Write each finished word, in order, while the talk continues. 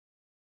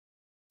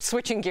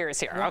switching gears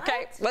here, what?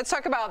 okay? Let's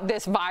talk about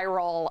this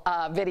viral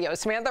video.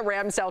 Samantha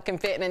Ramsdell can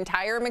fit an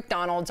entire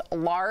McDonald's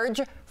large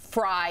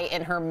fry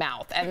in her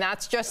mouth, and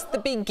that's just the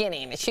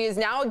beginning. She is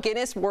now a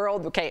Guinness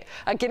World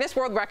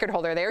Record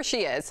holder. There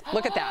she is.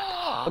 Look at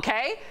that.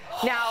 Okay?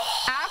 Now,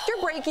 after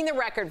breaking the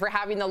record for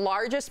having the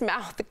largest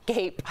mouth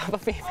gape of a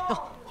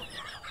female.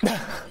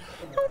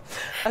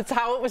 That's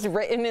how it was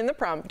written in the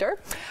prompter.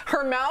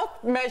 Her mouth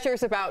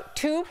measures about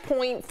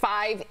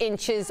 2.5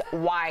 inches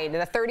wide.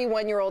 And the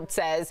 31-year-old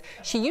says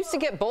she used to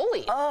get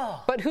bullied.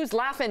 But who's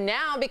laughing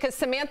now? Because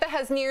Samantha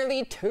has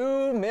nearly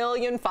 2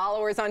 million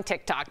followers on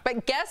TikTok.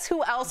 But guess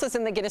who else is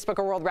in the Guinness Book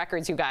of World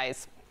Records, you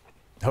guys?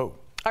 Who?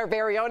 Our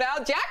very own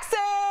Al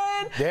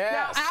Jackson. Yes.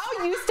 Now,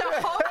 Al used to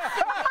host the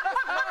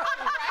Guinness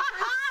World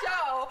Records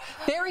show.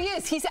 There he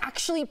is. He's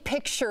actually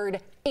pictured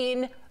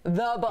in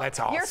the book. That's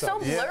awesome. You're so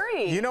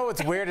blurry. You know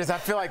what's weird is I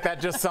feel like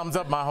that just sums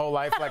up my whole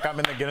life. Like I'm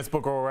in the Guinness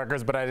Book of World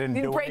Records, but I didn't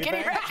do break anything.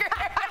 any record.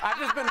 I've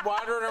just been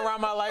wandering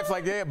around my life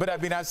like, yeah. But I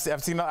mean, I've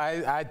seen.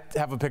 I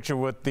have a picture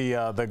with the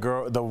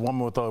woman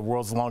with the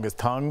world's longest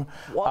tongue.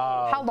 Whoa.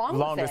 How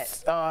long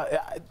was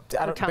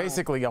it?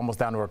 Basically almost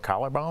down to her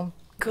collarbone.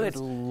 Good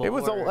Lord. It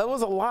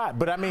was a lot,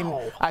 but I mean,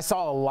 I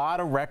saw a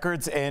lot of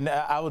records, and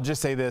I will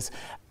just say this.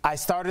 I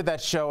started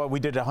that show, we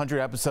did 100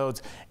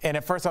 episodes, and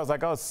at first I was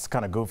like, oh, it's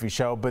kind of goofy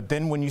show, but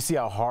then when you see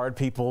how hard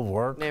people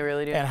work they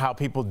really do. and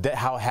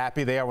how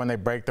happy they are when they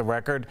break the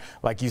record,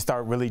 like you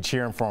start really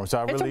cheering for them.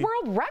 So It's a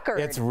world record.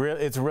 It's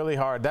really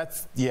hard.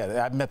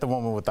 I met the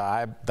woman with the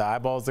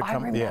eyeballs that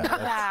come. I remember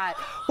that.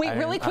 Wait,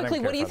 really quickly,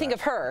 what do you think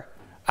of her?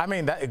 I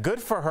mean,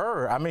 good for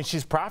her. I mean,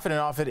 she's profiting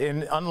off it,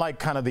 and unlike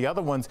kind of the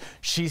other ones,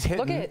 she's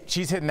hitting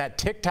that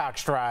TikTok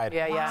stride.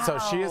 Yeah, yeah. So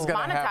she is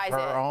gonna have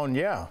her own.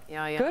 Yeah.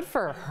 Good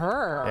for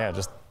her. Yeah,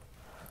 just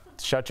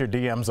shut your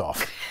DMs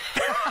off.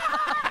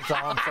 That's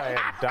all I'm saying.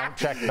 Don't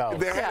check those.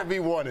 There had to be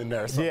one in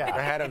there. So there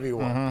had to be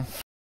one.